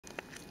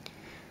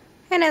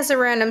And as a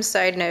random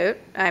side note,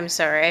 I'm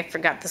sorry, I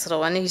forgot this little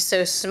one. He's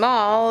so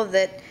small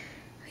that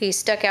he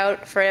stuck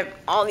out for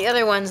all the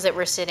other ones that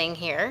were sitting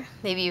here.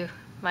 Maybe you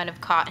might have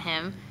caught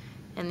him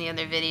in the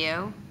other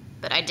video,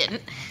 but I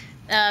didn't.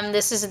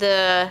 This is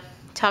the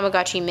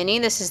Tamagotchi Mini.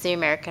 This is the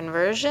American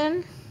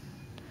version.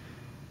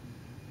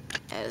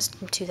 It was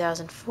from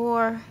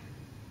 2004.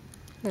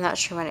 I'm not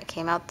sure when it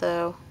came out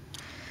though.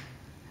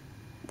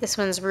 This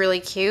one's really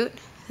cute.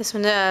 This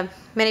one,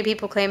 many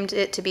people claimed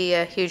it to be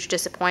a huge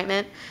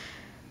disappointment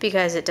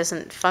because it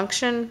doesn't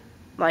function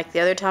like the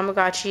other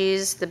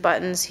Tamagotchis. The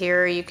buttons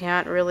here, you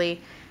can't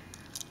really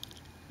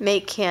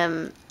make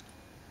him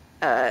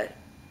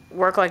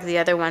work like the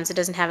other ones. It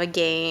doesn't have a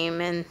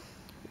game, and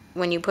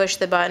when you push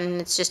the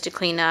button, it's just to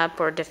clean up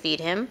or to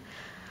feed him.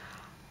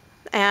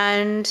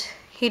 And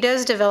he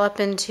does develop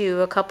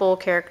into a couple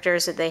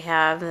characters that they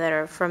have that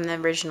are from the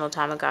original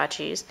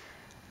Tamagotchis.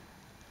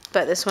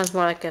 But this one's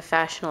more like a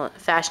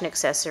fashion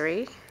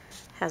accessory.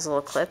 Has a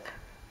little clip.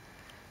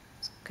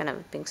 It's kind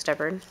of being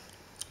stubborn.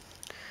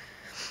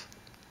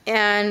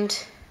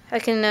 And I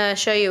can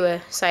show you a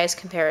size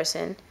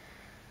comparison.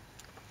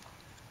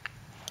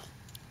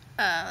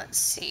 Let's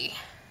see.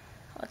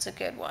 What's a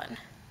good one?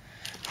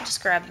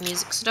 Just grab the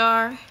Music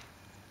Star.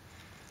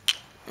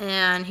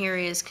 And here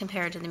he is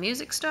compared to the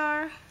Music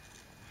Star.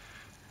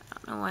 I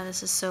don't know why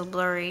this is so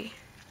blurry.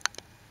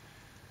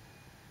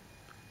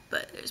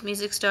 But there's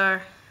Music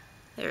Star.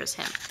 There's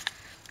him.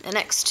 And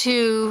next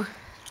to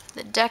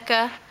the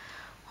Deca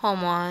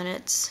home one,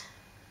 it's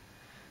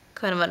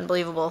kind of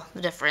unbelievable,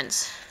 the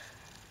difference.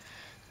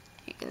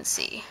 You can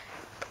see.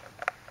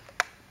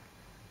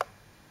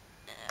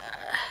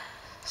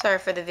 Sorry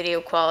for the video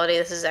quality.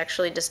 This is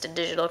actually just a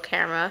digital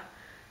camera.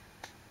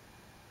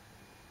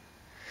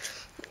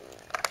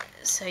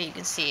 So you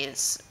can see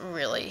it's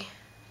really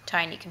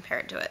tiny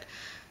compared to it.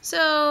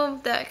 So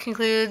that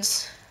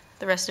concludes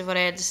the rest of what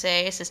I had to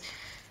say. This is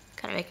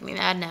kind of making me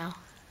mad now.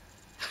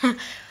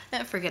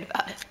 Forget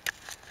about it.